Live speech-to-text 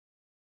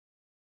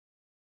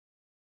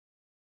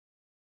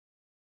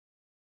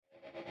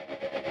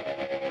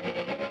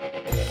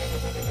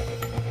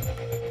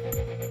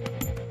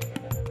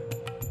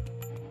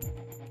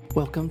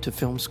Welcome to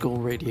Film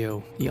School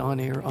Radio, the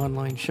on-air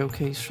online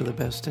showcase for the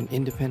best in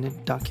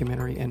independent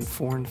documentary and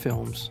foreign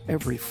films,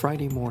 every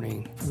Friday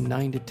morning from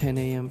 9 to 10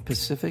 a.m.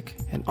 Pacific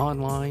and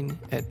online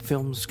at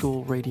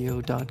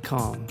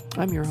filmschoolradio.com.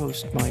 I'm your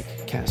host,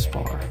 Mike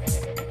Kaspar.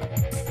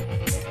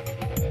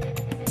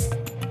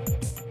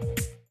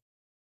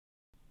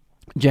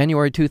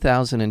 January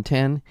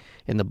 2010,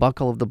 in the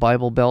buckle of the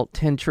Bible Belt,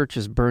 10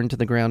 churches burned to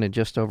the ground in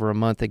just over a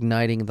month,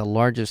 igniting the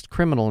largest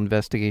criminal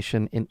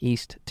investigation in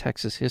East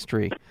Texas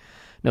history.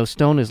 No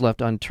stone is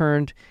left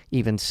unturned.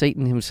 Even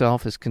Satan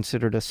himself is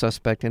considered a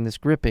suspect in this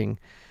gripping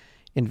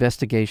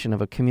investigation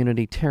of a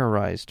community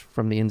terrorized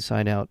from the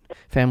inside out.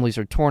 Families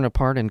are torn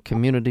apart, and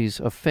communities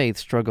of faith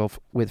struggle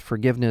with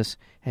forgiveness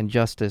and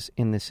justice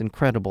in this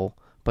incredible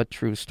but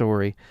true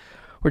story.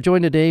 We're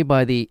joined today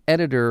by the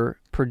editor,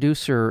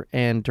 producer,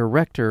 and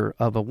director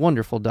of a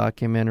wonderful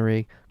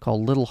documentary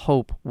called Little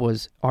Hope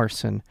Was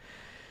Arson.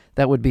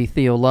 That would be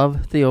Theo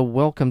Love. Theo,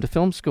 welcome to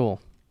Film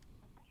School.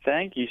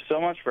 Thank you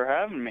so much for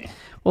having me.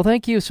 Well,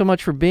 thank you so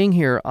much for being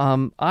here.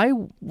 I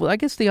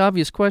guess the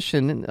obvious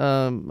question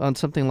on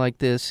something like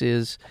this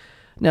is,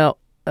 now,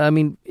 I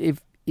mean, if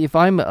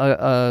I'm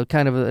a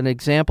kind of an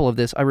example of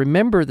this, I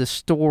remember the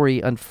story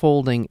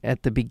unfolding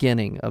at the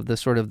beginning of the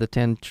sort of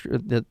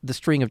the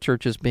string of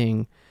churches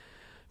being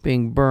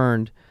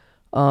burned.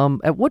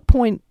 At what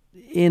point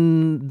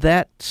in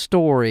that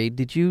story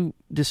did you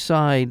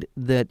decide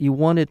that you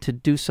wanted to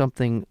do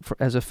something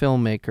as a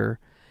filmmaker?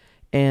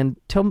 And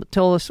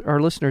tell us, our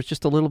listeners,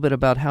 just a little bit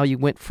about how you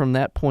went from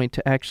that point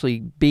to actually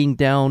being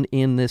down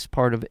in this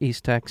part of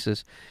East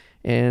Texas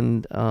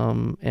and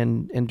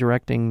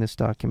directing this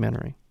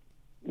documentary.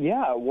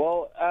 Yeah,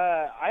 well,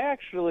 I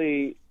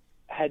actually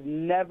had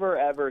never,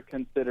 ever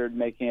considered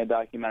making a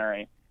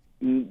documentary.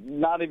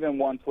 Not even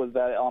once was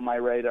that on my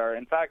radar.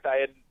 In fact,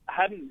 I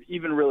hadn't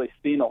even really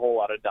seen a whole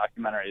lot of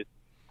documentaries.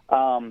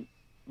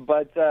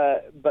 But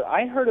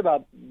I heard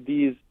about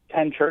these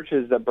 10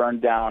 churches that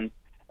burned down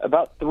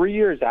about 3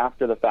 years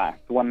after the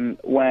fact,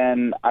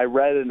 when I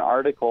read an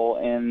article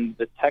in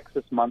the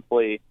Texas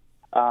Monthly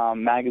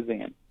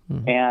magazine.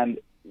 Mm-hmm. And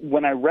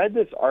when I read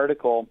this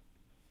article,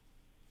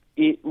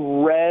 it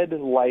read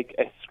like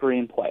a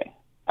screenplay.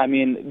 I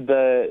mean,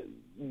 the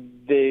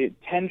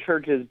 10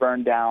 churches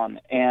burned down,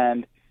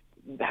 and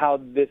how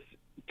this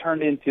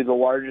turned into the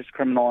largest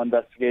criminal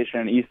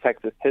investigation in East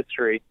Texas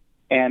history,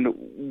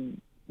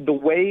 and the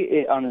way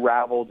it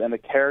unraveled and the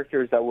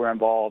characters that were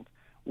involved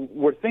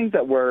were things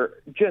that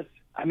were just,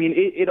 I mean,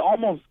 it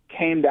almost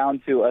came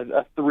down to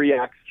a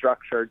 3-act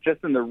structure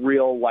just in the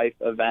real life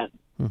event.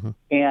 Mm-hmm.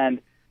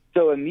 And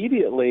so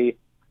immediately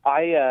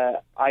I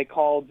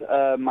called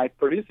my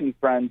producing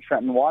friend,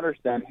 Trenton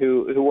Waterston,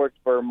 who worked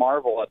for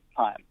Marvel at the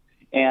time.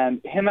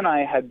 And him and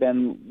I had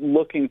been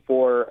looking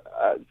for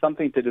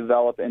something to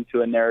develop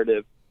into a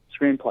narrative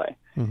screenplay.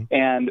 Mm-hmm.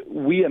 And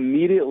we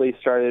immediately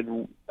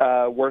started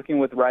working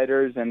with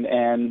writers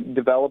and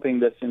developing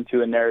this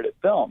into a narrative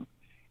film.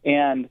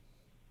 And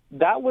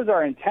that was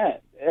our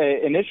intent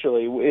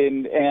initially.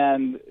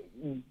 And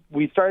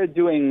we started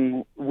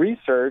doing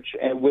research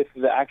with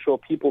the actual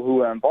people who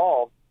were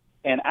involved.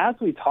 And as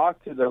we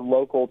talked to the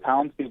local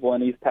townspeople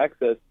in East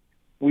Texas,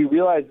 we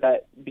realized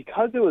that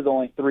because it was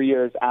only 3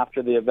 years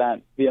after the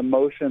event, the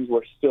emotions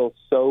were still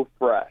so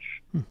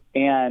fresh.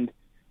 And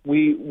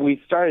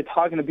we started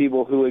talking to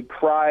people who would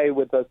cry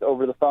with us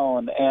over the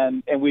phone.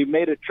 And we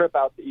made a trip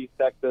out to East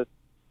Texas,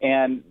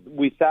 and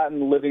we sat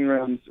in living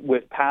rooms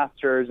with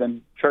pastors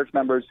and church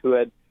members who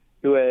had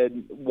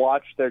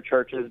watched their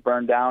churches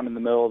burn down in the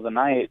middle of the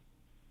night.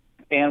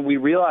 And we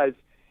realized,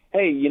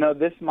 hey,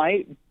 this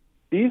might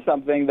be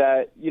something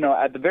that,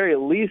 at the very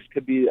least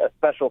could be a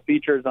special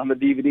features on the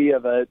DVD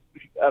of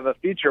a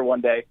feature one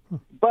day.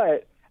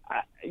 But,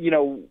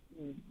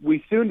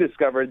 we soon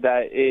discovered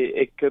that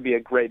it could be a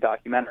great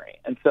documentary.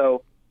 And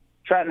so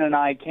Trenton and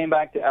I came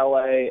back to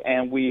L.A.,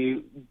 and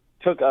we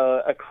took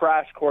a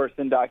crash course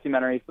in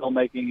documentary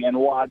filmmaking and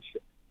watched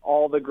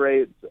all the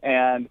greats.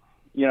 And,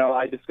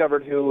 I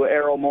discovered who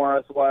Errol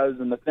Morris was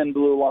and the Thin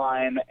Blue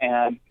Line,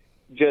 and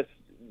just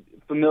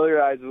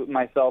familiarized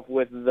myself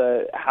with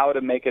how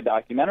to make a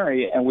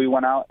documentary, and we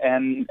went out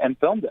and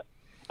filmed it.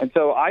 And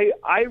so I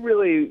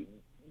really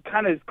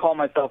kind of call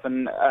myself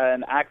an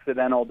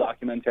accidental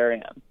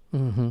documentarian.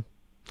 Mm-hmm.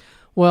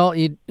 Well,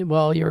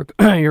 you're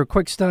a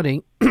quick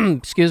study,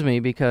 excuse me,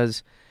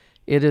 because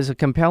it is a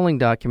compelling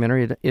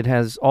documentary. It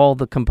has all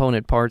the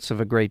component parts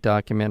of a great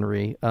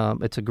documentary.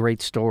 It's a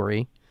great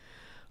story.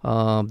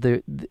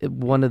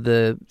 One of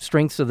the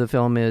strengths of the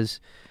film is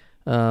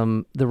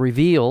the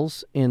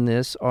reveals in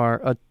this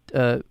are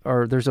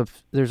there's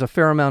a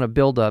fair amount of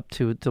build-up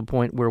to the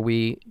point where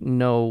we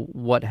know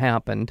what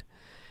happened,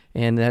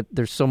 and that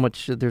there's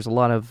a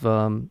lot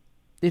of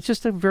it's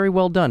just a very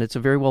well done. It's a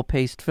very well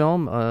paced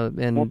film,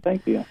 and well,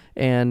 thank you.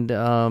 And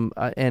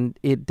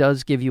it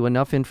does give you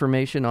enough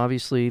information,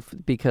 obviously,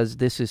 because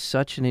this is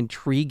such an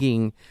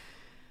intriguing,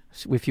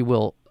 if you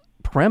will,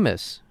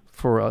 premise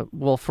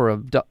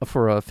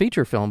for a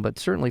feature film, but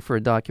certainly for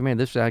a documentary.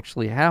 This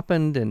actually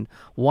happened, and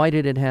why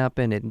did it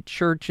happen? In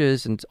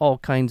churches and all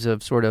kinds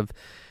of sort of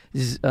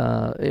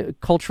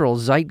cultural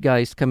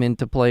zeitgeist come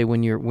into play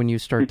when you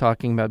start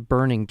talking about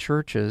burning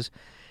churches.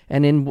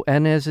 And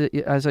as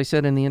I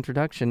said in the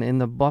introduction, in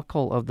the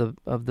buckle of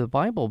the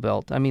Bible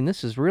Belt, I mean,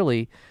 this is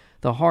really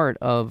the heart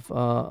of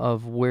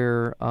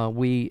where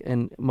we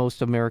and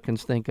most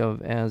Americans think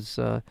of as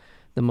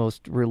the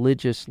most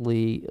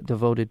religiously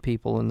devoted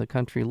people in the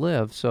country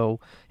live.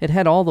 So it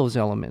had all those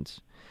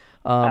elements.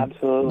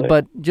 Absolutely.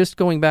 But just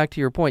going back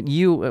to your point,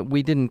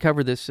 we didn't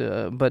cover this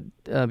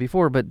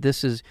before, but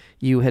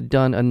you had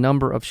done a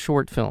number of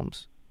short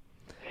films.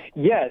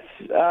 Yes.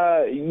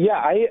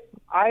 I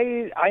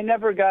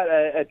never got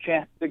a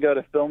chance to go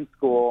to film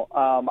school.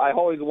 I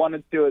always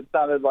wanted to. It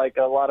sounded like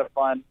a lot of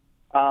fun.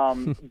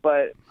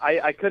 But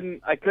I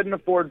couldn't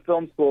afford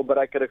film school, but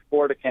I could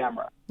afford a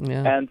camera.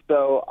 Yeah. And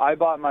so I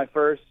bought my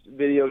first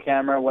video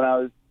camera when I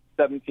was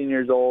 17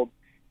 years old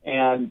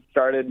and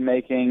started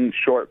making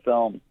short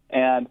films.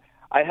 And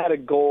I had a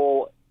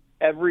goal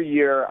every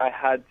year. I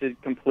had to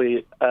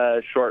complete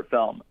a short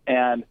film.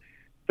 And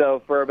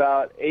so for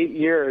about 8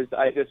 years,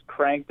 I just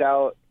cranked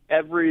out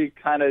every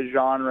kind of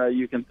genre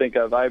you can think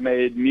of. I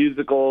made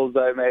musicals,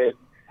 I made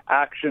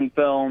action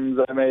films,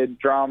 I made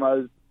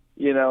dramas,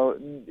 you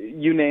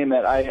name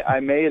it. I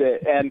made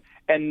it.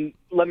 And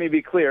let me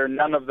be clear,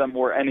 none of them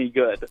were any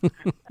good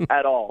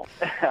at all.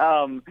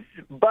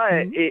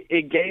 But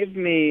it gave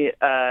me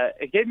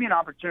an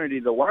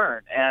opportunity to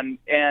learn,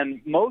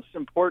 and most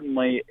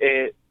importantly,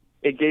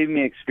 it gave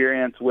me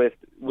experience with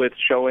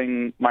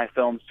showing my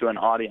films to an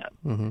audience.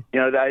 Mm-hmm.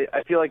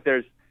 I feel like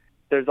there's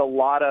a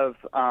lot of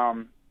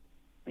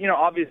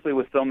obviously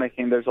with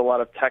filmmaking, there's a lot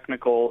of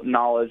technical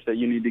knowledge that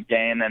you need to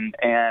gain,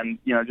 and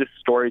just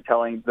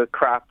storytelling. The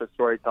craft of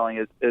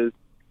storytelling is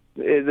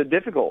a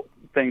difficult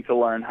thing to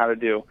learn how to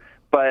do.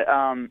 But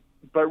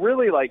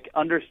really, like,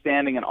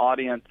 understanding an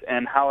audience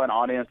and how an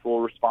audience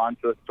will respond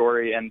to a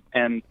story,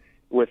 and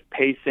with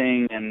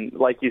pacing, and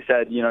like you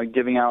said,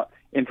 giving out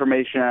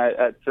information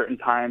at certain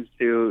times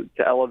to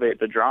elevate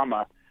the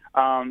drama.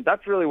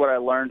 That's really what I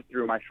learned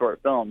through my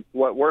short films.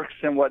 What works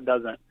and what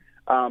doesn't.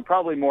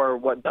 Probably more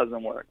what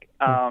doesn't work.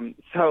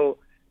 So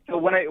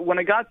when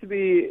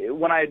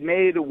I had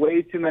made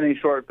way too many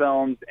short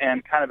films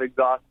and kind of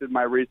exhausted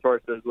my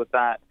resources with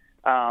that,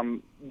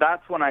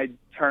 that's when I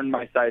turned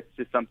my sights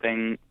to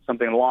something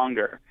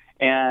longer.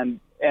 And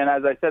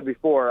as I said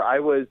before, I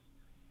was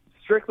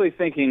strictly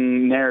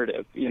thinking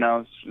narrative,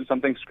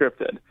 something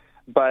scripted.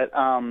 But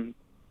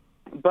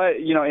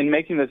in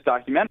making this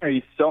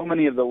documentary, so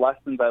many of the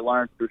lessons I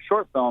learned through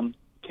short films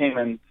came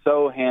in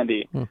so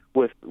handy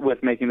with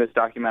making this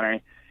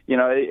documentary.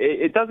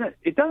 It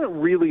doesn't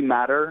really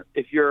matter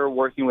if you're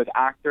working with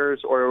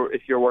actors or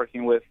if you're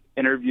working with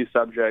interview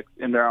subjects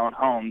in their own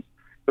homes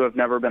who have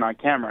never been on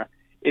camera.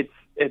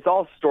 It's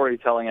all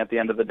storytelling at the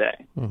end of the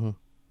day. Mm-hmm.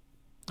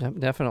 Yeah,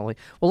 definitely.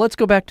 Well, let's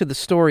go back to the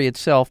story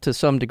itself to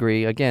some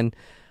degree. Again,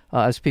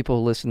 as people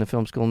who listen to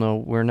Film School know,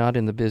 we're not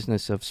in the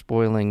business of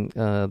spoiling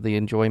the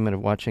enjoyment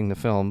of watching the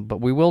film,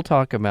 but we will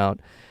talk about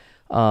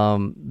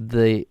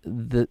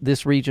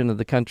this region of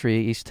the country,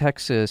 East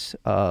Texas,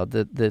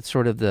 the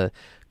sort of the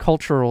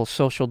cultural,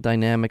 social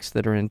dynamics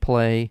that are in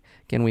play.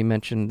 Again, we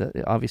mentioned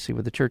obviously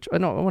with the church. I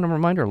want to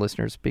remind our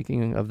listeners,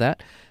 speaking of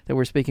that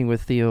we're speaking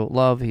with Theo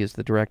Love. He is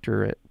the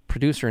director,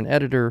 producer, and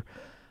editor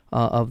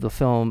of the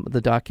film.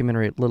 The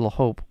documentary Little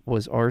Hope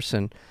Was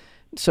Arson.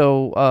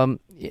 So,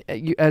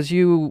 as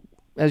you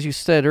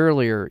said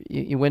earlier,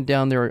 you went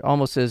down there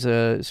almost as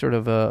a sort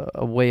of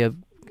a way of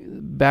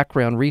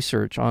background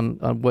research on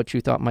what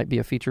you thought might be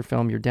a feature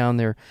film. You're down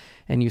there,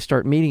 and you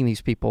start meeting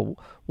these people.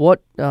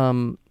 What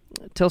tell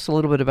us a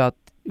little bit about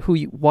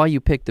why you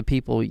picked the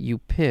people you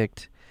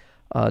picked.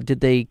 How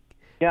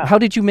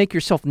did you make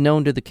yourself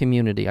known to the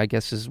community? I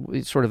guess is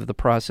sort of the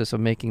process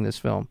of making this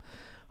film,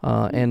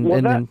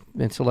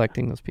 and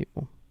selecting those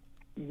people.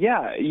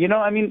 Yeah,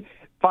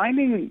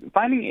 finding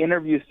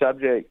interview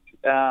subjects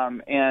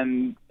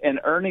and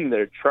earning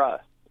their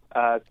trust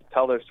to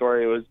tell their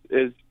story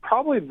is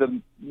probably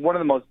one of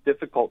the most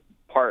difficult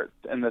parts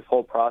in this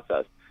whole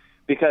process,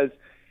 because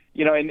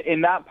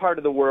in that part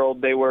of the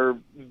world they were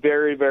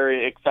very,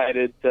 very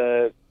excited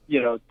to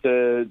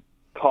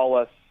call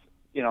us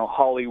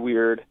Holly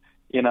weird,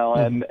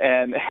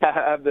 and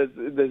have this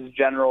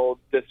general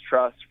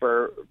distrust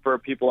for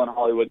people in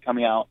Hollywood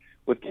coming out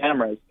with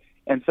cameras.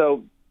 And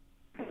so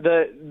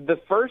the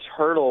first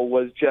hurdle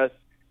was just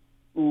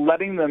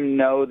letting them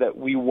know that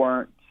we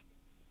weren't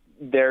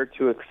there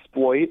to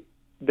exploit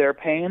their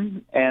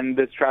pain and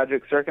this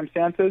tragic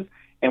circumstances,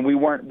 and we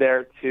weren't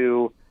there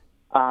to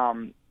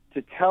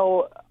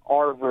tell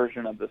our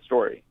version of the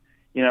story.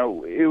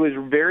 It was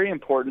very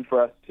important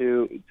for us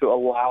to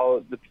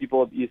allow the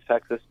people of East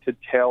Texas to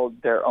tell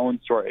their own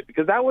story,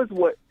 because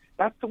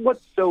that's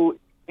what's so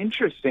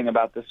interesting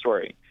about the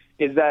story,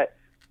 is that,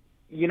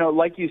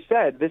 like you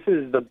said, this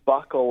is the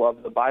buckle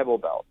of the Bible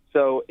Belt.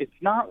 So it's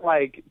not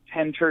like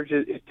 10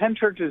 churches. If 10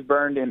 churches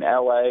burned in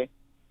L.A.,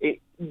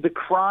 the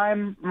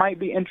crime might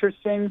be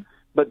interesting,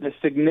 but the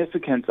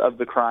significance of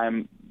the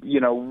crime,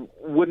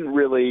 wouldn't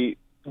really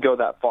go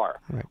that far.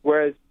 Right.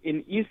 Whereas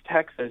in East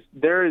Texas,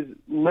 there is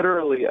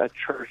literally a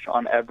church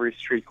on every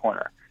street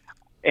corner.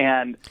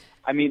 And,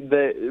 I mean,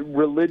 the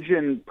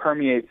religion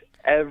permeates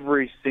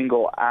every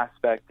single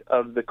aspect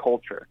of the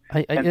culture.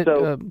 Not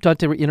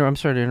to, I'm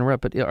sorry to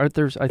interrupt, but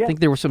I think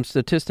there were some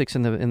statistics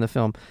in the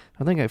film.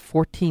 I think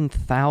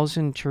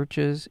 14,000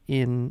 churches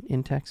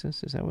in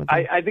Texas. Is that what?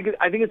 I think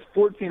it's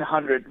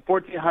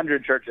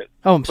 1,400 churches.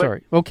 Oh, I'm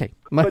sorry. Okay,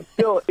 but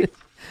still,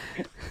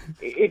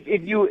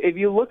 if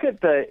you look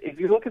at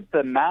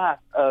the math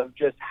of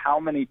just how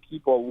many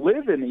people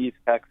live in East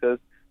Texas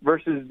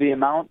versus the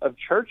amount of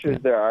churches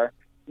there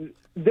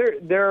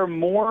are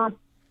more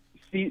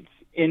seats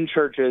in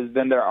churches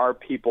than there are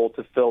people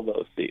to fill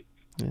those seats.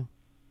 Yeah.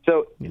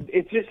 So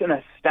it's just an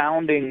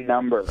astounding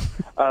number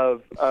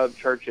of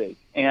churches.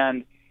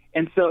 And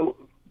so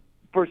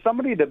for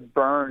somebody to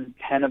burn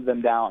 10 of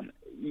them down,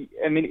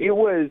 I mean, it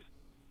was,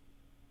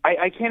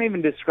 I can't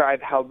even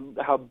describe how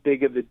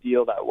big of a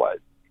deal that was.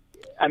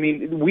 I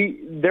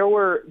mean, there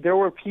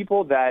were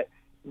people that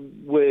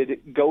would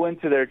go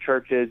into their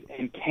churches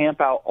and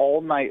camp out all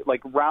night,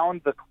 like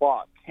round the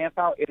clock, camp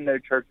out in their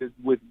churches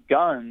with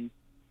guns,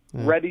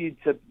 ready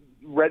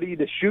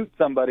to shoot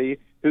somebody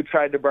who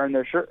tried to burn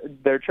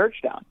their church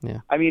down.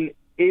 Yeah. I mean,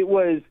 it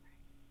was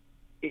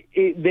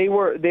they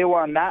were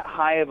on that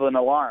high of an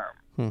alarm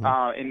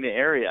in the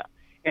area,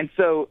 and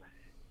so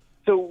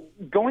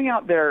going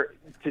out there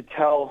to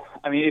tell,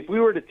 I mean, if we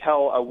were to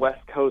tell a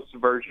West Coast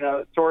version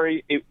of the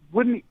story, it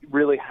wouldn't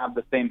really have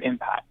the same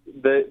impact.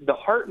 The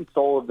heart and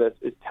soul of this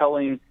is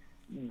telling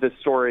the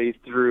story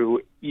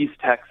through East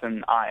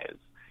Texan eyes,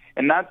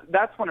 and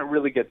that's when it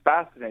really gets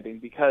fascinating,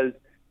 because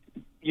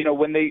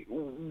when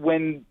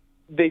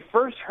they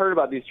first heard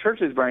about these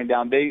churches burning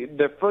down,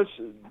 their first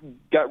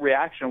gut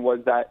reaction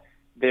was that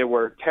they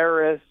were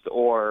terrorists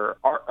or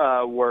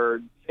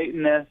were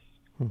Satanists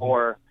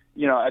or,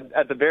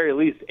 at the very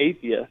least,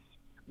 atheists.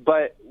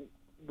 But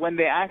when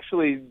they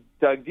actually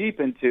dug deep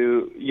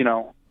into,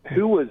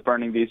 who was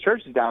burning these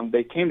churches down,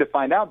 they came to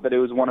find out that it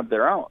was one of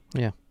their own.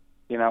 Yeah.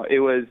 It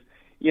was,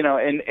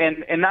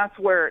 and that's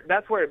where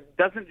it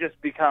doesn't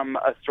just become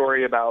a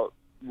story about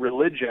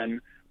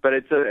religion, but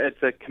it's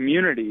a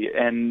community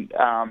and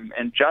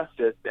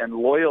justice and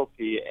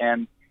loyalty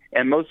and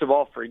most of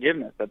all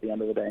forgiveness at the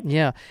end of the day.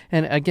 Yeah,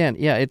 and again,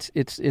 it's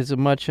a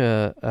much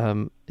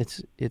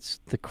it's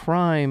the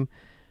crime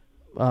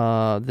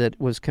that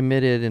was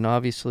committed, and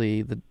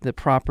obviously the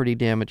property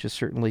damage is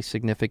certainly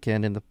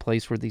significant in the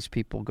place where these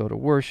people go to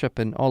worship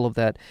and all of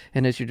that.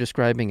 And as you're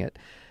describing it,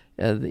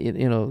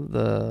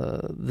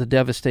 the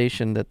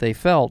devastation that they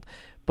felt.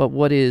 But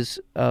what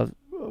is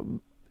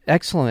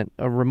excellent,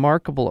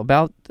 remarkable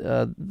about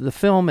the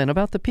film and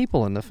about the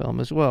people in the film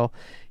as well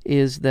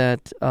is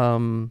that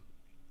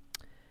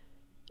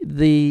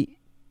the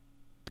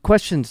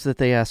questions that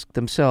they ask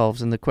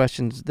themselves and the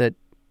questions that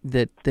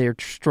they're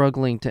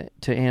struggling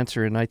to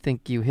answer, and I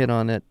think you hit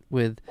on it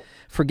with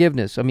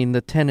forgiveness. I mean, the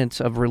tenets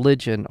of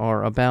religion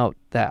are about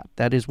that.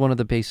 That is one of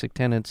the basic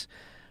tenets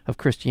of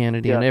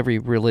Christianity and every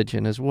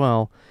religion as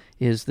well,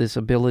 is this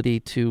ability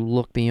to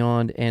look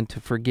beyond and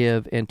to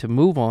forgive and to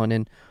move on,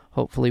 and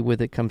hopefully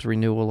with it comes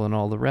renewal and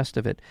all the rest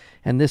of it.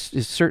 And this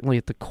is certainly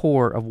at the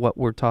core of what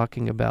we're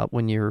talking about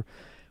when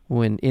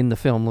in the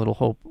film Little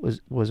Hope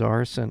was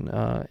arson.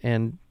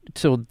 And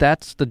so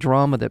that's the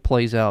drama that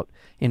plays out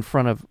in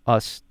front of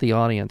us, the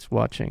audience,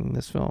 watching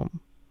this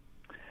film.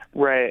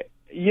 Right.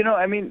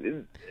 I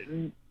mean,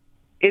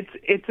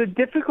 it's a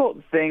difficult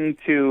thing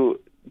to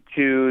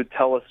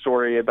tell a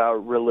story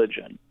about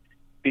religion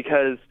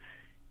because,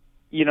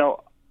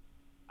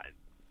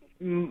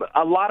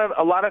 a lot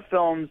of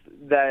films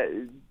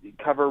that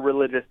cover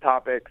religious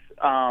topics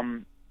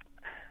kind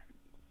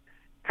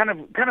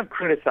of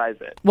criticize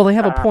it. Well, they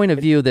have a point of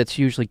view that's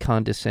usually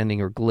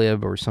condescending or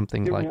glib or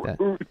something like that.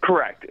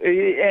 Correct.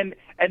 And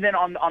then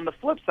on the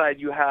flip side,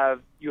 you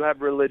have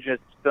religious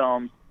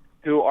films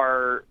who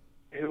are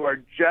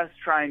just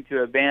trying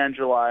to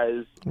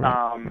evangelize,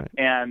 right.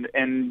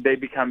 And they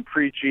become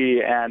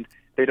preachy and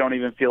they don't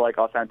even feel like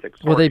authentic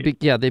stories.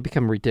 Well, they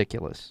become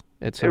ridiculous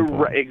at some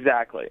point. Right,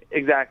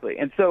 exactly.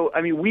 And so,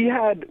 I mean, we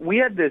had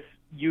this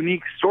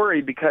unique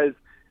story because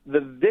the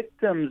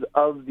victims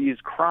of these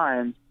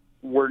crimes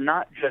were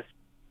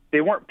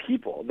they weren't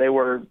people. They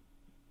were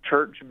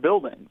church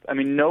buildings. I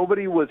mean,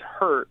 nobody was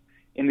hurt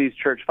in these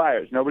church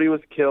fires. Nobody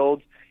was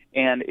killed,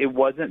 and it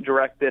wasn't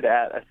directed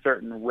at a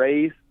certain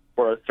race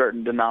or a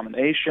certain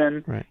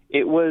denomination. Right.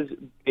 It was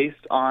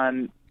based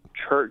on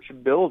church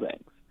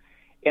buildings.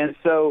 And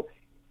so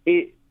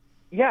we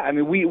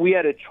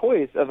had a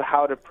choice of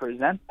how to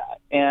present that.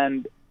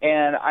 And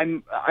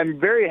I'm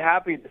very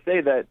happy to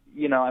say that,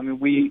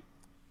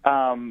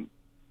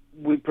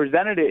 we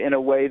presented it in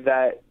a way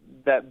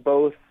that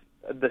both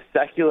the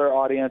secular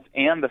audience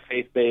and the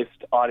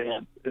faith-based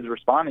audience is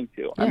responding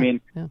to. Yeah, I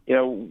mean,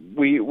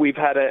 we've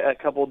had a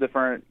couple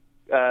different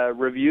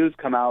reviews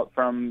come out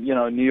from,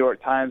 New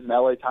York Times and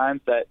LA Times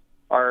that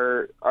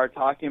are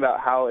talking about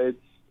how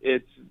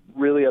it's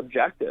really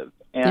objective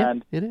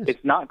and it is.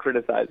 It's not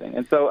criticizing.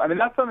 And so, I mean,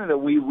 that's something that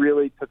we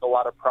really took a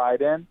lot of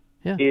pride in,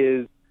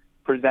 is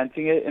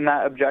presenting it in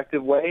that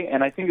objective way.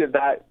 And I think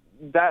that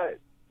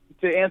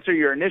to answer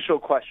your initial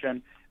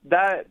question,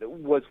 that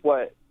was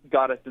what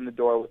got us in the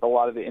door with a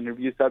lot of the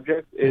interview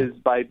subjects, is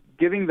by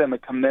giving them a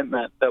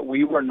commitment that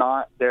we were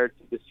not there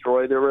to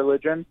destroy their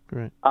religion,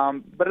 right.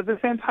 But at the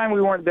same time,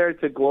 we weren't there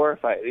to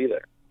glorify it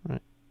either.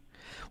 Right.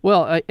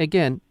 Well,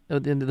 again,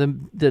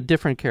 the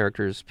different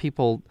characters,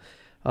 people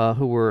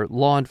who were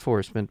law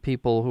enforcement,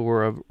 people who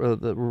were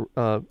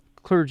the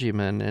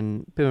clergymen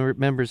and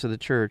members of the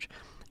church,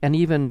 and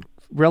even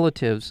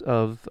relatives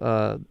of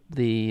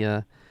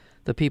the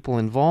people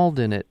involved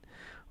in it,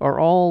 are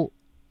all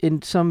in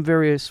some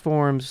various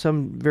forms,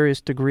 some various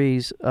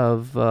degrees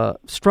of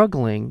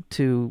struggling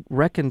to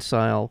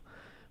reconcile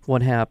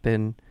what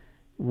happened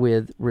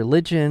with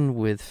religion,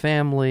 with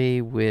family,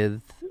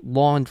 with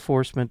law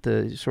enforcement,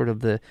 the sort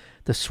of the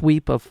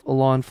sweep of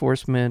law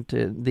enforcement,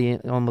 the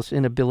almost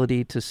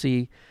inability to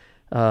see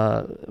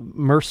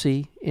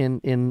mercy in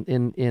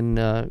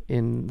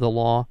the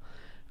law.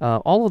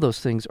 All of those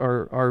things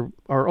are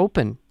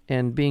open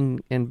and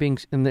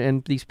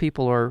these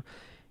people are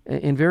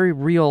in very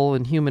real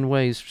and human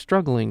ways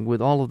struggling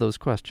with all of those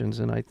questions,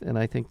 and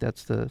I think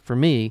that's for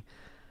me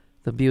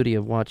the beauty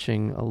of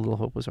watching A Little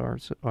Hope Was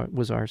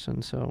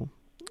Arson. So,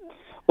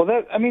 well,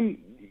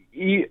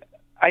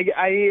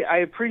 I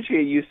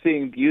appreciate you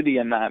seeing beauty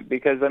in that,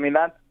 because I mean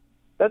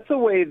that's a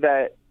way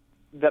that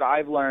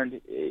I've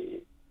learned,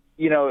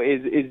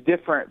 is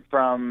different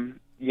from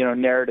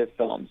narrative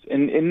films.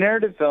 In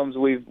narrative films,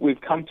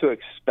 we've come to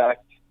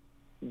expect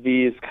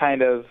these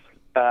kind of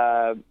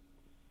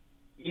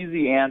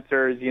easy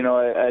answers,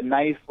 a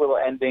nice little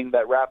ending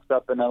that wraps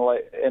up in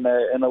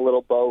a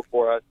little bow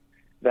for us,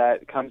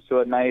 that comes to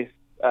a nice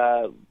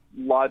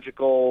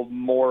logical,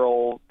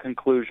 moral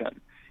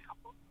conclusion.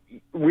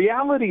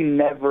 Reality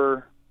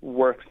never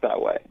works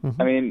that way.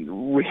 Mm-hmm. I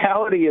mean,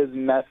 reality is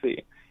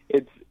messy.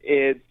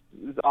 It's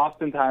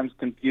oftentimes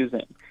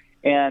confusing.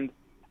 And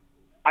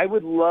I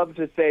would love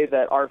to say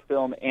that our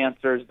film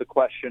answers the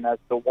question as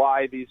to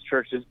why these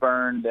churches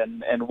burned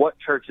and what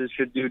churches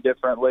should do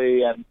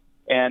differently and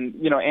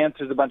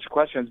answers a bunch of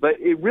questions, but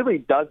it really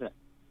doesn't.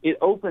 It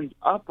opens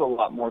up a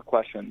lot more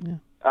questions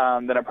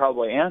than it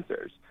probably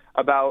answers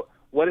about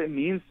what it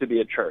means to be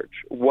a church.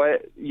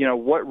 What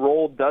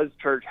role does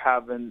church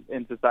have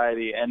in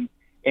society,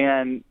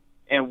 and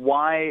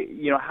why,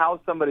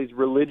 how somebody's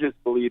religious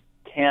beliefs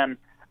can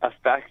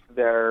affect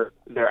their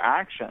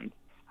actions.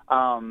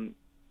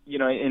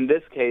 In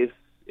this case,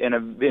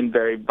 in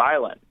very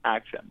violent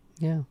action.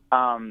 Yeah.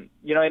 And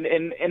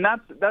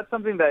that's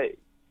something that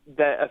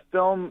a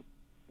film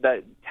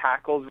that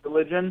tackles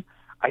religion,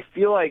 I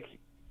feel like,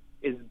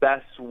 is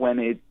best when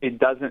it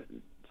doesn't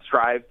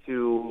strive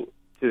to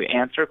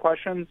answer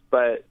questions,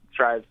 but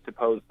strives to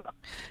pose them.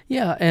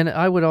 Yeah, and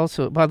I would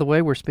also, by the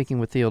way, we're speaking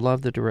with Theo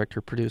Love, the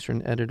director, producer,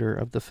 and editor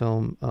of the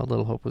film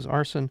Little Hope Was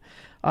Arson.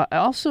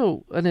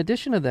 Also, in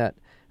addition to that,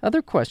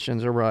 other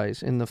questions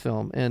arise in the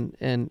film, and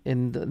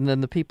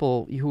then the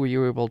people who you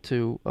were able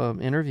to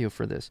interview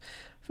for this.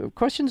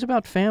 Questions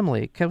about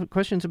family,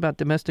 questions about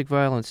domestic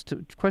violence,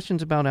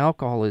 questions about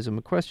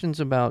alcoholism, questions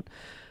about,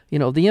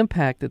 the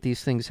impact that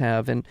these things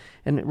have, and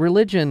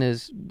religion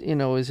is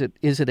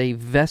it a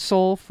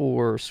vessel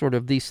for sort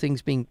of these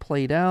things being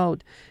played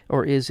out,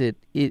 or is it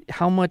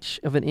how much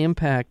of an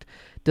impact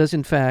does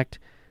in fact,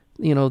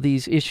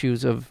 these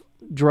issues of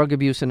drug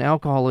abuse and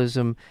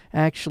alcoholism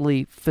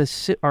actually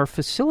are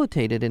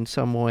facilitated in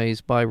some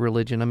ways by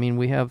religion? I mean,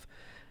 we have.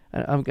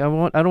 I don't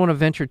want to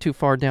venture too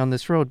far down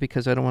this road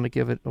because I don't want to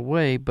give it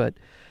away, but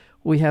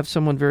we have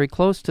someone very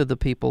close to the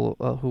people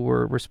who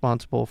were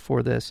responsible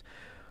for this,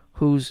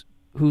 whose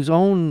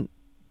own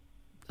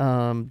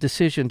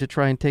decision to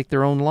try and take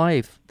their own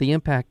life, the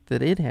impact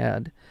that it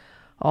had,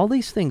 all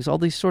these things, all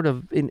these sort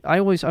of.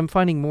 I'm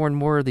finding more and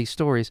more of these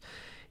stories.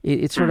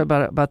 It's sort of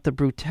about the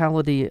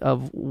brutality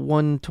of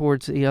one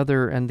towards the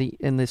other, and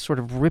this sort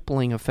of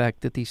rippling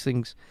effect that these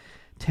things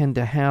tend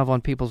to have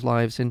on people's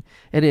lives, and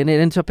it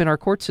ends up in our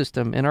court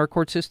system, and our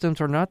court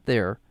systems are not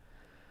there,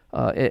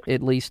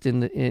 at least in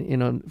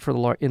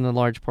the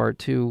large part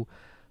to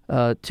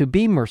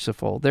be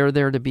merciful. They're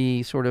there to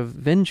be sort of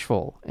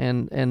vengeful,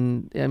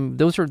 and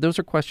those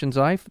are questions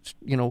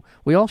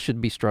we all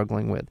should be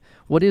struggling with.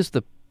 What is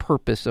the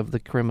purpose of the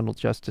criminal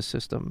justice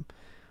system?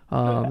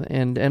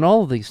 And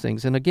all of these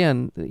things, and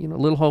again,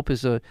 Little Hope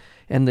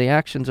and the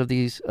actions of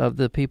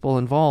the people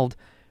involved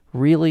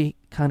really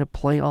kind of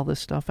play all this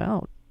stuff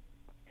out.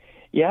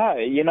 Yeah,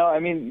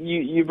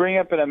 you bring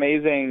up an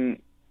amazing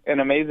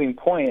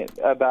point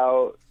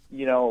about,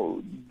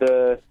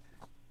 the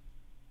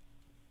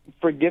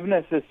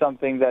forgiveness is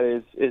something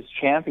that is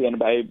championed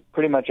by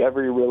pretty much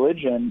every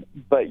religion,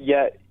 but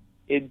yet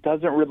it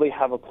doesn't really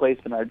have a place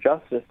in our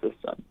justice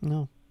system.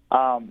 No.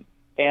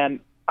 And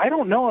I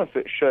don't know if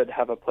it should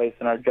have a place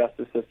in our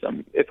justice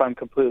system, if I'm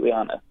completely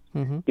honest.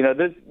 Mm-hmm.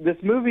 This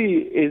movie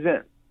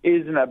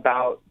isn't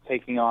about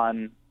taking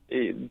on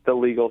the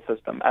legal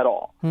system at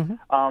all.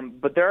 Mm-hmm.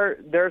 But there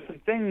are some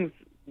things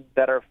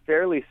that are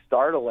fairly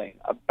startling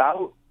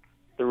about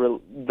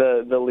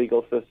the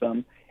legal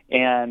system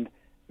and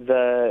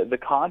the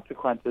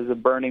consequences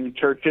of burning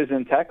churches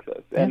in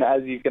Texas. And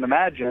as you can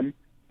imagine,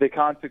 the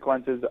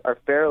consequences are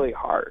fairly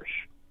harsh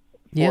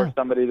for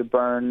somebody to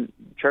burn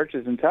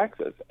churches in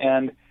Texas.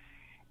 And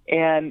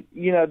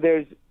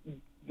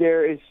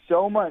there is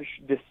so much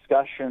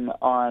discussion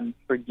on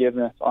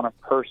forgiveness on a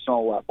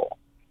personal level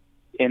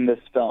in this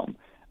film,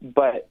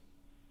 but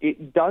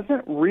it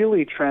doesn't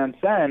really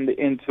transcend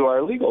into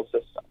our legal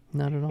system.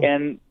 Not at all.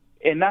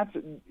 And that's,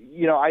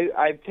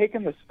 I've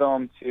taken this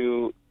film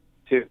to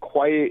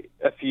quite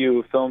a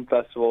few film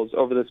festivals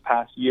over this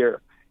past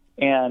year,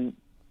 and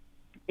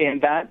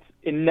that's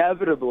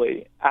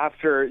inevitably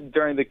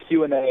during the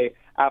Q&A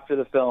after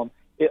the film,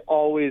 it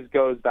always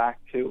goes back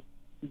to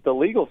the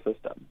legal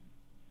system,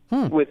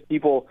 with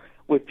people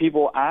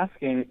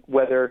asking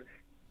whether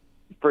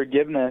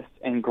forgiveness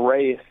and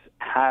grace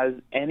has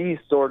any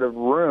sort of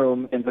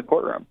room in the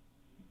courtroom.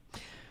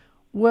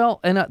 Well,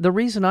 and the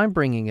reason I'm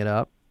bringing it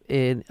up,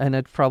 and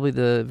it's probably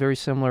very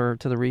similar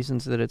to the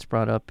reasons that it's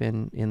brought up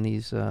in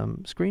these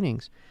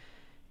screenings,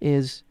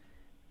 is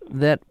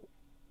that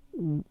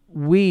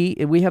we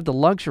have the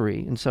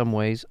luxury in some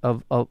ways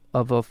of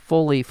a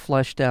fully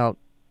fleshed out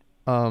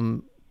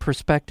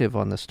perspective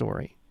on the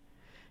story.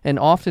 And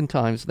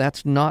oftentimes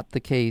that's not the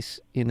case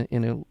in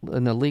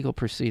a legal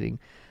proceeding.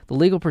 The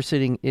legal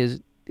proceeding is,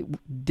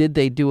 did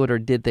they do it or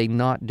did they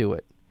not do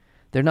it?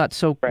 They're not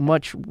so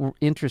much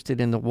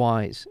interested in the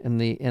whys and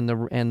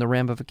the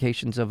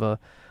ramifications of a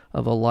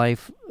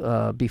life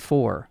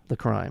before the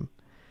crime.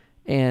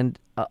 And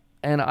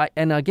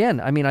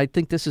again, I mean, I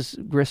think this is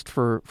grist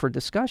for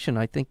discussion.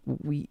 I think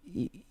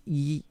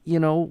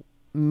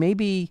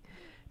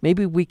maybe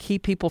we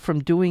keep people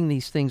from doing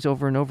these things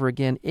over and over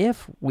again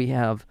if we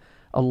have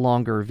a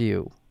longer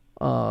view,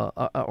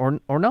 or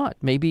not.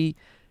 Maybe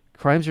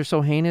crimes are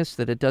so heinous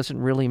that it doesn't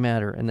really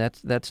matter, and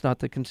that's not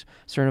the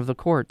concern of the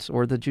courts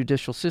or the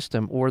judicial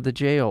system or the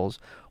jails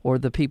or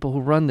the people who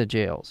run the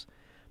jails.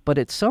 But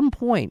at some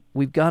point,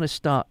 we've got to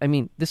stop. I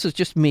mean, this is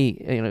just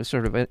me,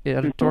 sort of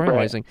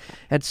editorializing.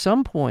 At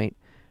some point,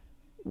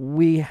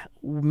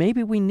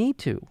 maybe we need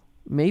to.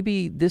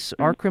 Maybe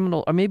our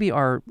criminal, or maybe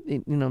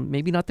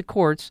maybe not the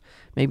courts.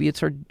 Maybe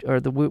it's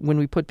when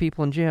we put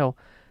people in jail,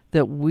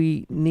 that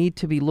we need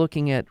to be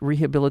looking at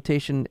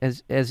rehabilitation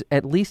as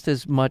at least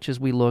as much as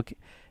we look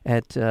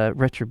at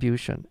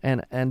retribution,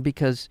 and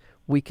because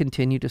we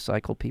continue to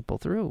cycle people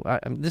through.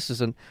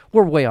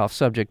 We're way off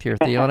subject here,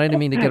 Theo, and I didn't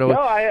mean to get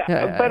away.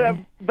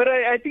 No, but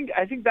I think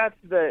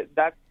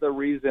that's the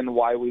reason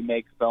why we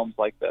make films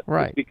like this,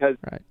 right? Because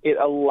it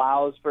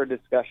allows for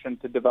discussion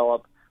to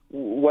develop,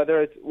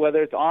 whether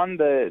it's on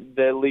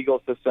the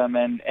legal system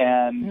and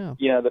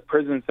the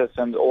prison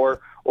systems,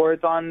 or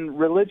it's on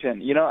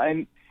religion,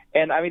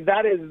 and I mean,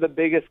 that is the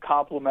biggest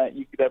compliment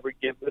you could ever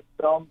give this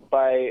film,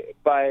 by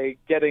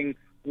getting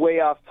way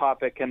off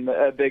topic and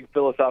a big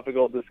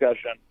philosophical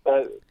discussion.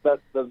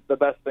 That's the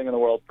best thing in the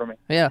world for me.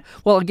 Yeah.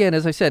 Well, again,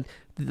 as I said,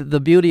 the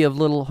beauty of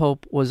Little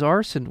Hope Was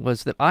Arson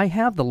was that I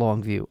have the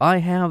long view. I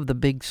have the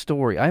big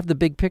story. I have the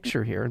big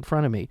picture here in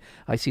front of me.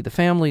 I see the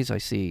families. I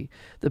see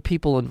the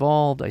people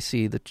involved. I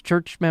see the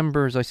church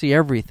members. I see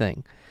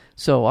everything.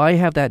 So I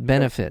have that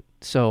benefit.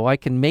 So I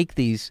can make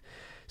these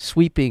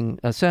sweeping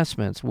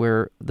assessments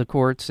where the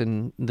courts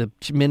and the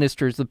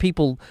ministers, the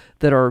people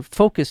that are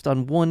focused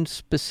on one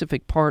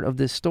specific part of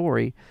this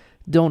story,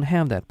 don't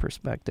have that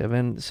perspective.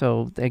 And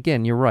so,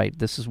 again, you're right.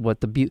 This is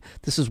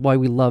this is why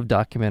we love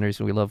documentaries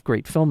and we love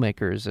great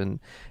filmmakers and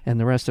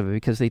the rest of it,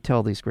 because they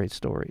tell these great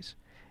stories.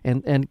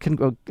 And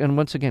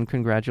once again,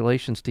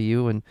 congratulations to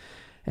you and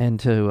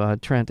to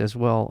Trent as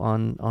well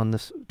on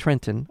this.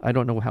 Trenton, I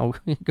don't know how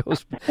it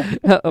goes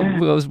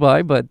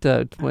by, but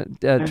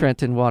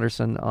Trenton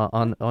Watterson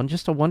on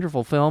just a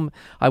wonderful film.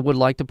 I would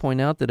like to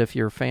point out that if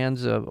you're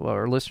fans of,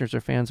 or listeners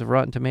are fans of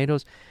Rotten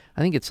Tomatoes,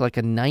 I think it's like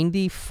a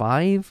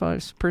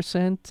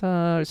 95%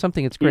 or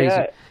something. It's crazy.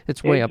 Yeah,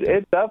 it's way up there.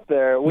 It's up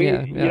there.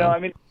 I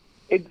mean,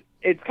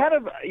 it's kind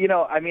of,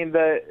 I mean,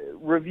 the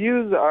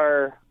reviews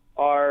are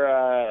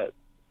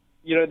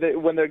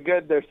when they're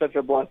good, they're such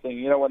a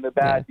blessing. When they're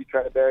bad, you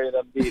try to bury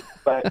them deep.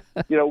 But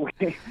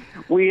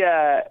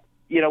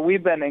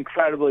we've been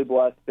incredibly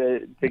blessed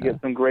to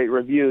get some great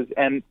reviews.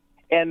 And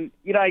I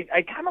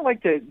kind of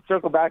like to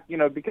circle back,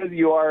 because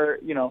you are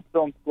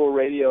film school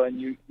radio, and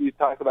you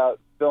talk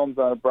about films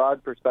on a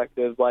broad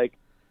perspective. Like,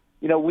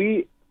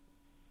 the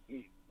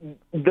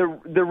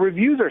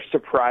reviews are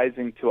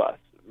surprising to us,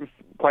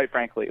 quite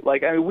frankly.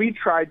 Like, I mean, we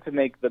tried to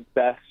make the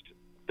best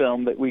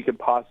film that we could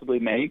possibly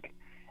make.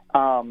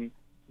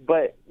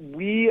 But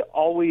we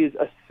always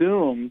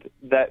assumed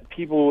that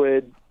people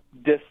would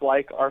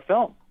dislike our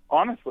film.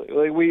 Honestly,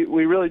 like we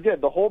really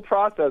did. The whole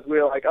process, we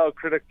were like, "Oh,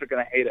 critics are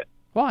going to hate it."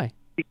 Why?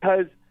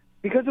 Because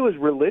it was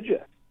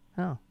religious.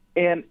 Oh.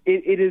 And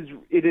it is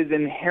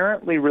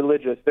inherently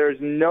religious. There's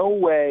no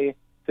way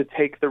to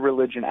take the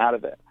religion out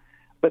of it.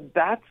 But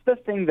that's the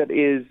thing that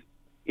is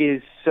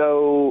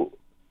so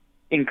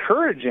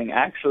encouraging,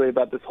 actually,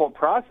 about this whole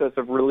process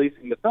of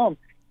releasing the film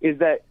is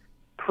that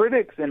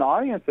critics and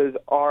audiences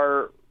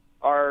are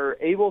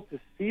able to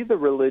see the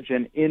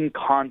religion in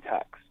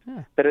context,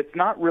 that it's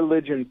not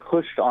religion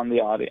pushed on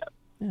the audience.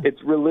 Yeah.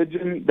 It's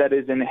religion that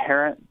is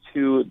inherent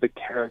to the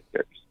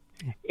characters.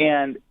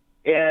 And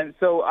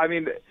so, I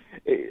mean,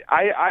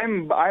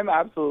 I'm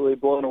absolutely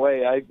blown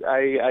away.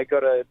 I go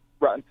to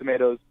Rotten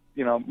Tomatoes,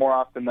 more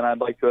often than I'd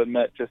like to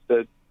admit, just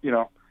to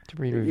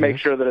make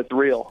sure that it's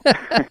real.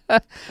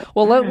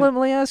 Well, let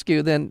me ask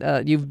you then.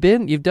 You've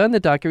done the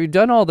documentary, you've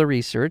done all the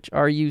research.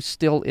 Are you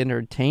still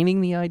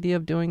entertaining the idea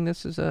of doing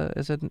this as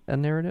a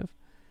narrative?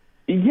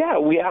 Yeah,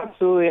 we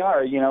absolutely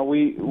are.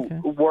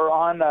 We're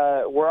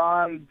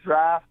on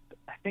draft,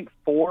 I think,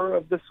 4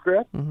 of the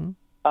script.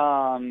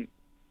 Mm-hmm.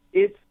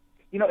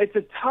 It's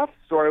a tough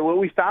story. What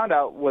we found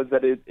out was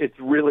that it's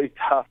really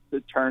tough to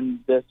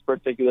turn this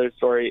particular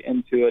story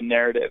into a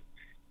narrative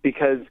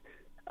because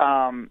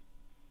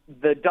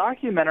the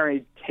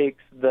documentary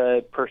takes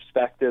the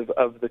perspective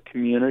of the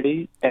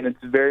community, and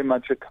it's very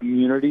much a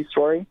community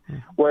story,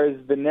 whereas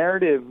the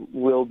narrative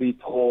will be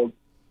told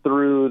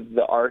through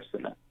the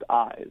arsonist's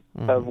eyes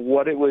of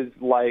what it was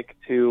like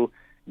to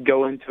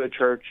go into a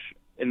church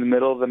in the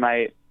middle of the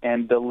night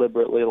and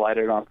deliberately light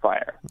it on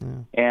fire,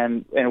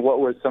 and what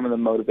were some of the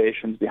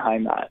motivations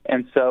behind that.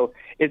 And so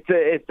it's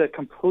a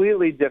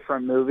completely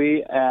different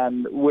movie,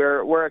 and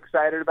we're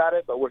excited about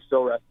it, but we're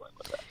still wrestling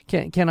with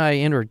it. Can I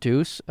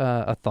introduce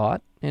a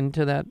thought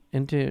into that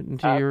into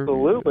your?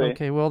 Absolutely.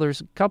 Okay. Well,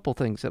 there's a couple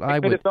things that I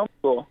would. Film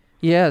school.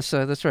 Yes,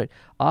 that's right.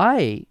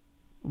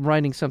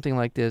 Writing something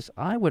like this,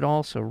 I would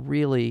also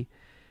really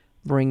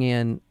bring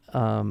in,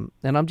 and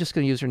I'm just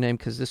going to use her name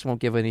because this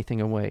won't give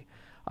anything away.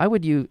 I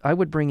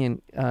would bring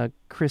in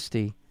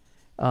Christy,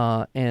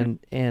 and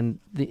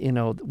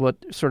what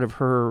sort of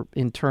her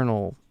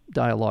internal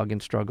dialogue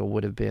and struggle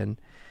would have been,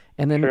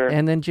 and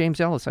then James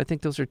Ellis. I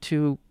think those are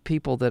 2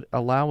 people that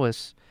allow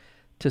us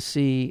to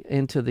see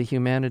into the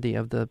humanity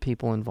of the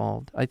people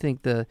involved. I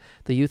think the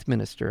youth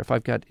minister, if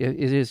I've got it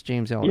is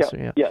James Ellis.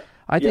 Yeah.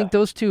 I think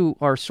those 2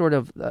 are sort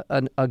of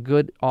a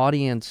good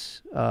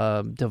audience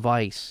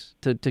device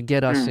to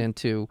get us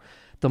into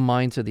the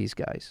minds of these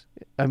guys.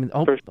 I mean,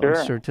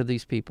 to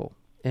these people,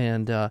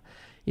 and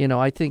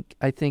I think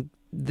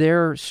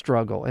their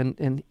struggle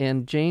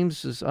and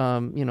James's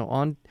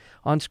on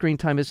screen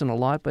time isn't a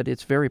lot, but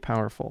it's very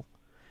powerful,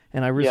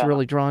 and I was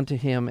really drawn to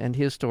him and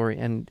his story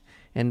and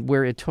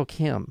where it took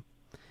him.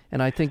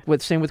 And I think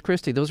same with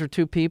Christy. Those are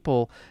 2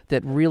 people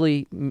that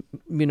really,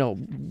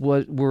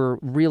 were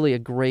really a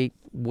great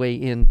way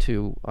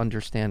into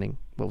understanding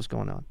what was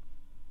going on.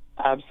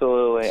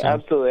 Absolutely.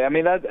 I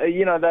mean, that's.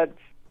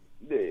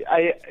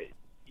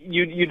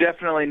 You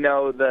definitely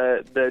know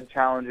the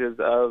challenges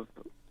of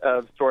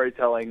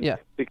storytelling,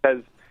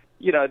 because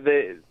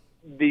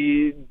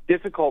the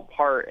difficult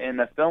part in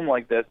a film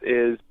like this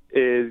is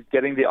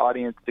getting the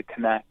audience to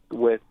connect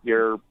with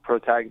your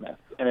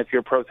protagonist, and if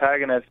your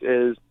protagonist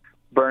is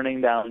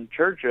burning down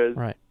churches,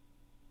 right,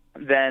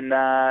 then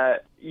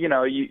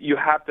you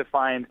have to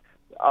find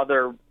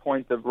other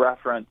points of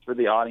reference for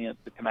the audience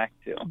to connect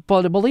to.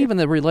 But to believe in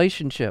the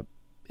relationship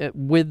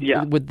with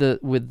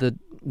the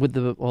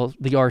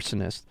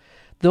arsonist,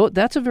 though,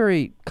 that's a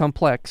very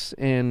complex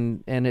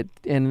and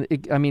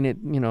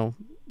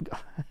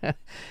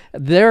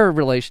their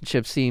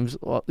relationship seems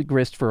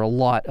grist for a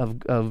lot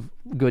of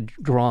good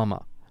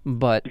drama.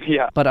 But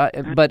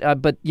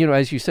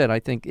as you said, I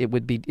think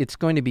it's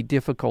going to be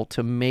difficult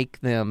to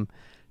make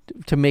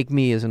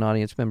me as an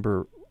audience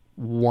member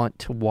want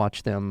to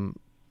watch them.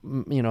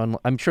 And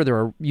I'm sure there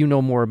are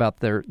more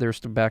about their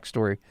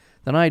backstory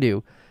than I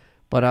do.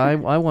 But I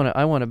want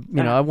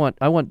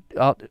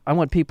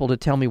people to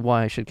tell me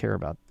why I should care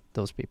about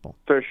those people.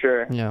 For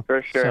sure. Yeah.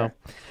 For sure.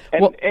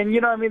 So,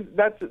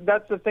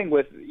 that's the thing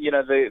with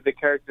the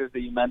characters that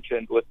you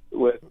mentioned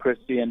with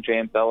Christy and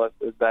James Ellis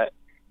is that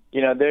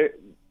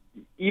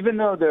even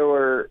though there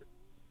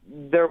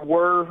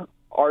were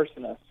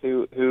arsonists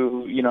who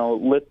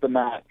lit the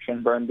match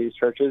and burned these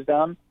churches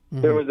down,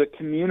 there was a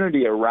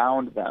community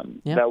around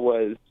them that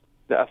was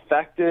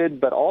affected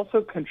but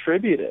also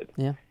contributed.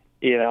 Yeah.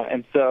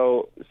 And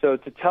so to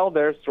tell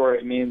their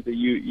story means that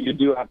you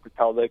do have to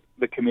tell the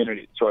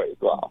community story as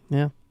well.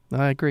 Yeah,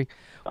 I agree.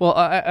 Well,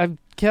 I've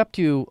kept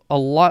you a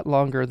lot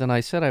longer than I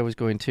said I was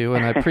going to,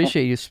 and I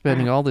appreciate you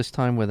spending all this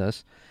time with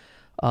us.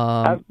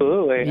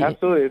 Absolutely.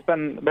 It's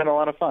been a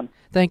lot of fun.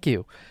 Thank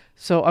you.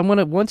 So I want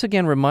to once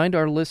again remind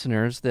our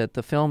listeners that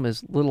the film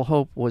is Little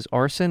Hope Was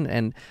Arson,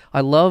 and I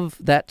love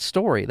that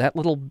story. That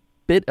little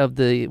bit of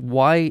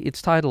why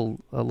it's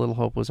titled Little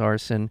Hope Was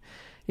Arson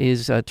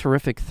is a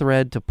terrific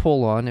thread to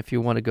pull on if you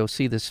want to go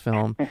see this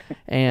film,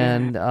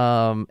 and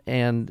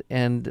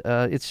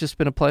it's just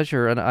been a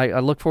pleasure, and I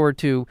look forward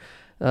to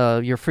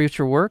your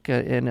future work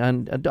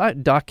and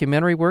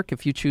documentary work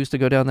if you choose to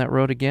go down that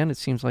road again. It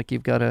seems like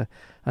you've got a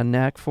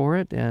knack for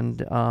it,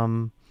 and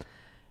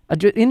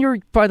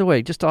by the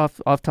way, just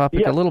off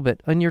topic a little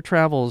bit, in your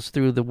travels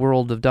through the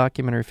world of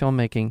documentary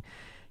filmmaking,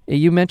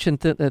 You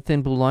mentioned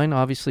Thin Blue Line,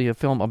 obviously a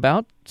film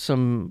about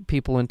some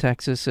people in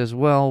Texas as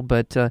well,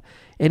 but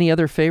any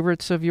other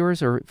favorites of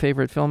yours or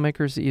favorite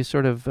filmmakers that you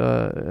sort of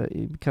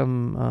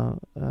become...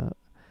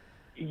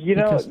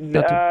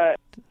 the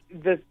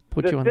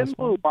Thin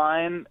Blue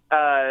Line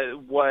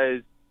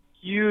was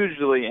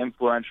hugely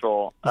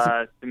influential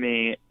to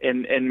me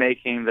in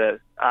making this.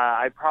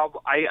 I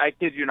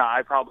kid you not,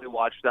 I probably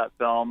watched that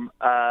film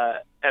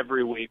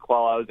every week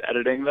while I was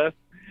editing this.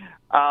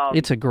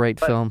 It's a great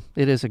film.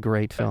 It is a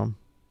great film.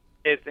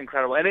 It's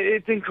incredible, and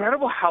it's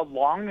incredible how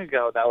long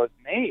ago that was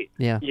made.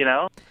 Yeah,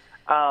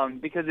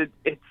 because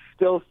it's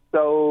still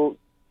so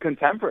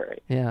contemporary.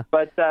 Yeah.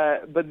 But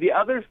the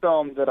other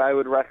film that I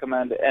would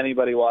recommend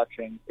anybody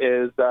watching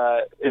is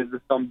the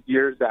film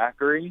Dear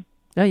Zachary.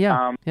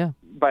 Yeah.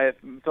 By a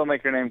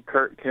filmmaker named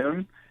Kurt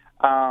Kuhn.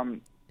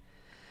 That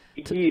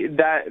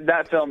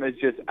film is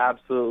just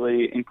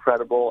absolutely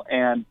incredible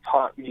and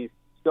taught me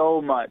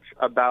so much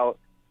about,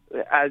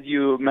 as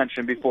you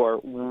mentioned before,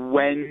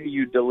 when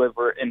you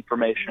deliver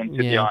information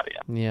to the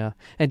audience. Yeah,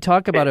 and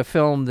talk about a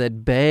film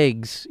that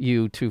begs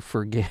you to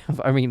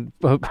forgive. I mean,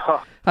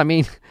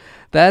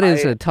 that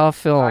is a tough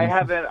film. I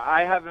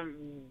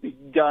haven't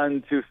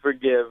begun to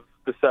forgive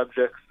the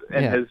subjects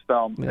in his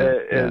film.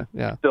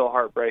 It's still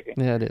heartbreaking.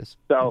 Yeah, it is.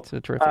 So it's a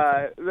terrific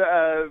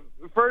film.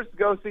 First,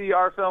 go see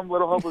our film,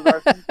 Little Hope Was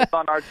Arson. It's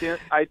on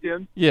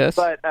iTunes. Yes.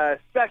 But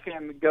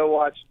second, go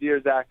watch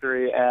Dear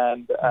Zachary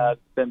and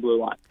Thin Blue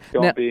Line. You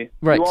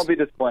won't be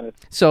disappointed.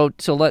 So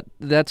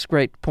that's a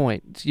great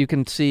point. You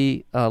can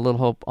see Little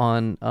Hope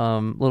on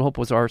Little Hope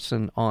Was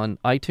Arson on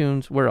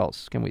iTunes. Where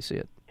else can we see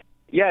it?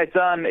 Yeah, it's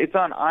on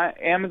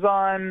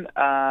Amazon.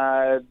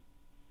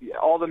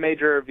 All the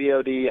major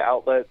VOD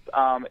outlets.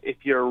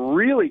 If you're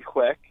really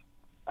quick,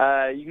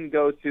 you can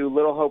go to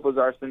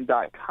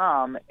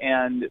littlehopewasarson.com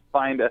and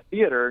find a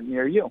theater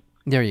near you.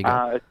 There you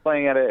go. It's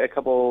playing at a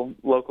couple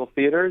local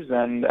theaters,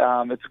 and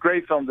it's a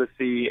great film to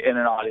see in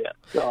an audience.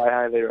 So I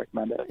highly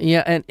recommend it.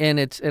 Yeah, and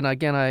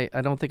again, I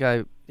don't think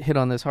I hit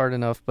on this hard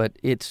enough, but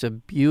it's a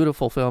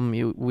beautiful film.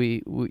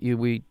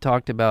 We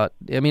talked about.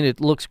 I mean, it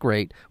looks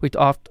great. We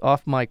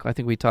off mic, I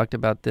think we talked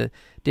about the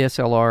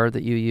DSLR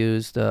that you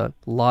used. A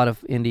lot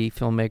of indie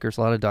filmmakers,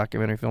 a lot of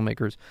documentary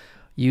filmmakers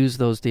use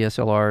those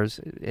DSLRs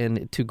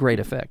and to great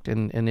effect,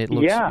 and it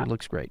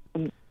looks great.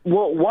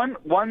 Well,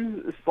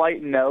 one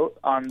slight note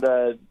on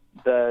the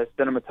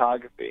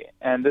cinematography,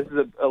 and this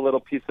is a little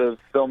piece of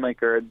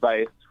filmmaker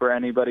advice for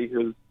anybody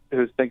who's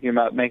thinking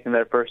about making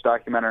their first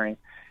documentary.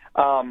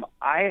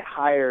 I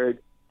hired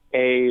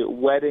a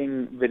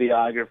wedding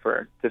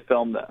videographer to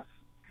film this,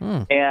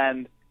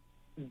 and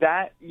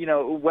that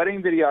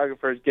wedding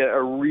videographers get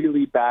a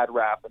really bad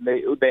rap, and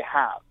they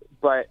have,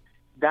 but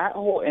that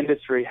whole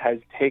industry has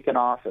taken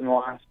off in the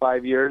last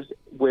 5 years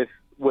with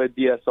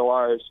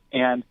DSLRs,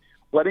 and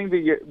wedding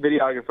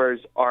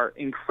videographers are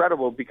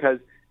incredible because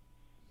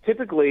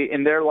typically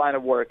in their line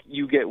of work,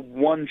 you get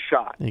one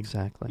shot.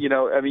 Exactly.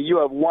 You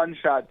have one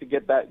shot to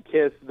get that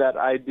kiss that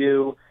I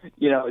do,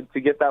 to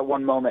get that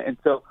one moment. And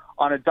so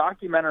on a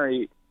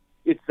documentary,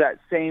 it's that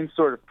same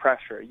sort of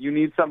pressure. You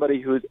need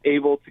somebody who is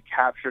able to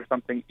capture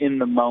something in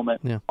the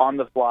moment, on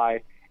the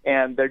fly.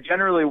 And they're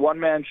generally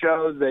one-man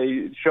shows.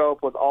 They show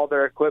up with all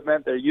their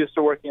equipment. They're used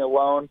to working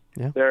alone.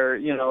 Yeah. They're,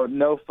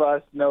 no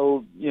fuss,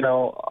 no,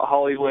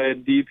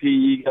 Hollywood DP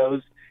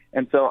egos.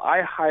 And so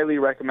I highly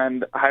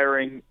recommend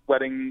hiring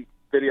wedding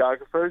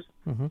videographers.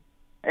 Mm-hmm.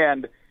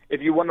 And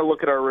if you want to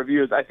look at our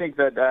reviews, I think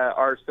that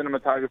our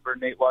cinematographer,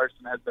 Nate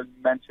Larson, has been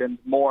mentioned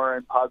more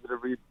in positive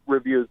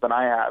reviews than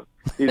I have.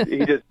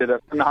 He just did a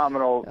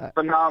phenomenal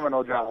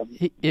job.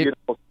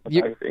 Beautiful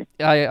cinematography.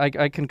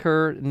 I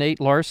concur.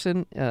 Nate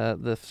Larson,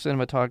 the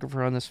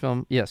cinematographer on this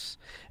film, yes,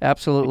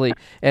 absolutely.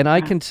 And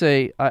I can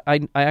say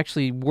I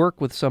actually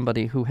work with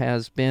somebody who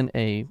has been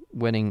a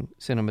wedding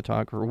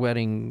cinematographer,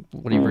 whatever you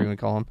want to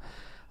call him.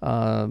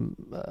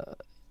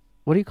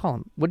 What do you call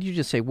him? What did you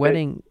just say?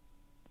 Wedding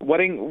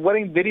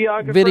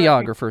videographer.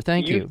 Videographer,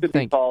 thank you. Used to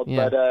be called,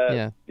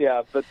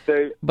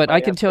 but I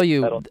can tell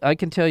you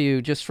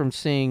just from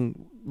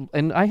seeing,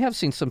 and I have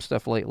seen some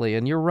stuff lately,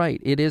 and you're right,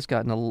 it has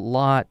gotten a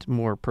lot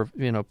more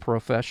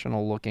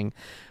professional looking.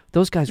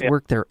 Those guys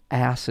work their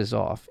asses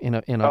off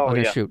on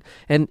a shoot.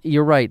 And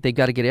you're right, they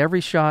got to get every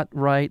shot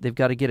right. They've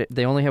got to get it.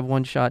 They only have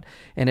one shot.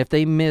 And if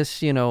they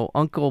miss,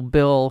 Uncle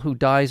Bill, who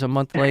dies a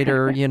month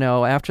later,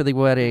 after the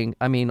wedding,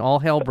 I mean, all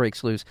hell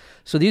breaks loose.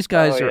 So these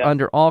guys are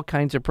under all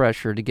kinds of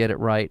pressure to get it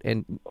right.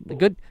 And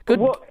good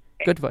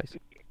advice.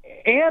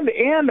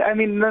 And I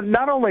mean,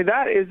 not only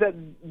that, is that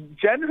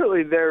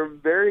generally they're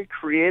very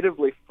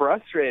creatively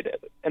frustrated.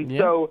 And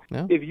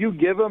if you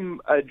give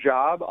them a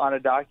job on a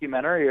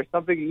documentary or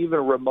something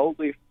even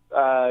remotely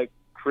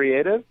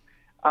creative,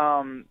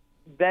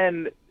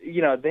 then,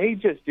 they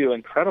just do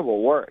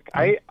incredible work.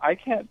 I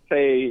can't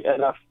say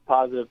enough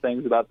positive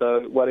things about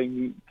the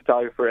wedding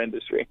photographer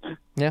industry.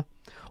 Yeah.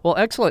 Well,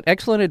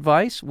 excellent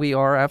advice. We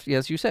are, as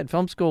you said,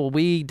 film school.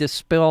 We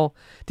dispense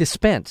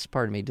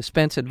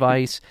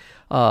advice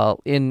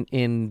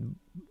in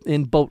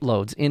in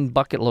boatloads, in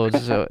bucket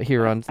loads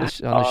here on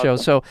the show.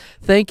 So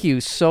thank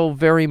you so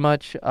very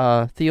much,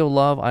 Theo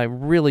Love. I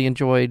really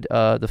enjoyed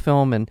the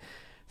film and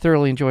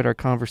thoroughly enjoyed our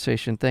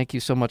conversation. Thank you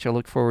so much. I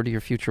look forward to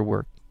your future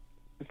work.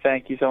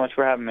 Thank you so much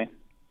for having me.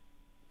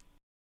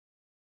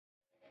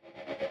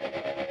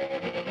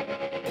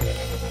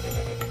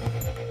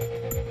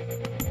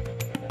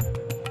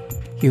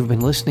 You've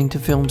been listening to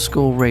Film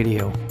School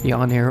Radio, the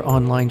on-air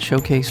online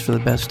showcase for the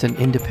best in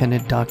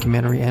independent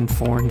documentary and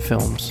foreign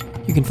films.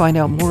 You can find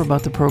out more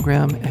about the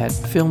program at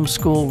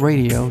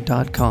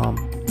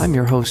filmschoolradio.com. I'm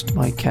your host,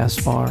 Mike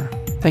Kaspar.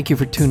 Thank you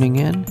for tuning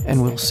in,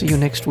 and we'll see you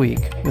next week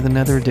with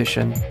another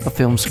edition of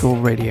Film School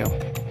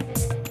Radio.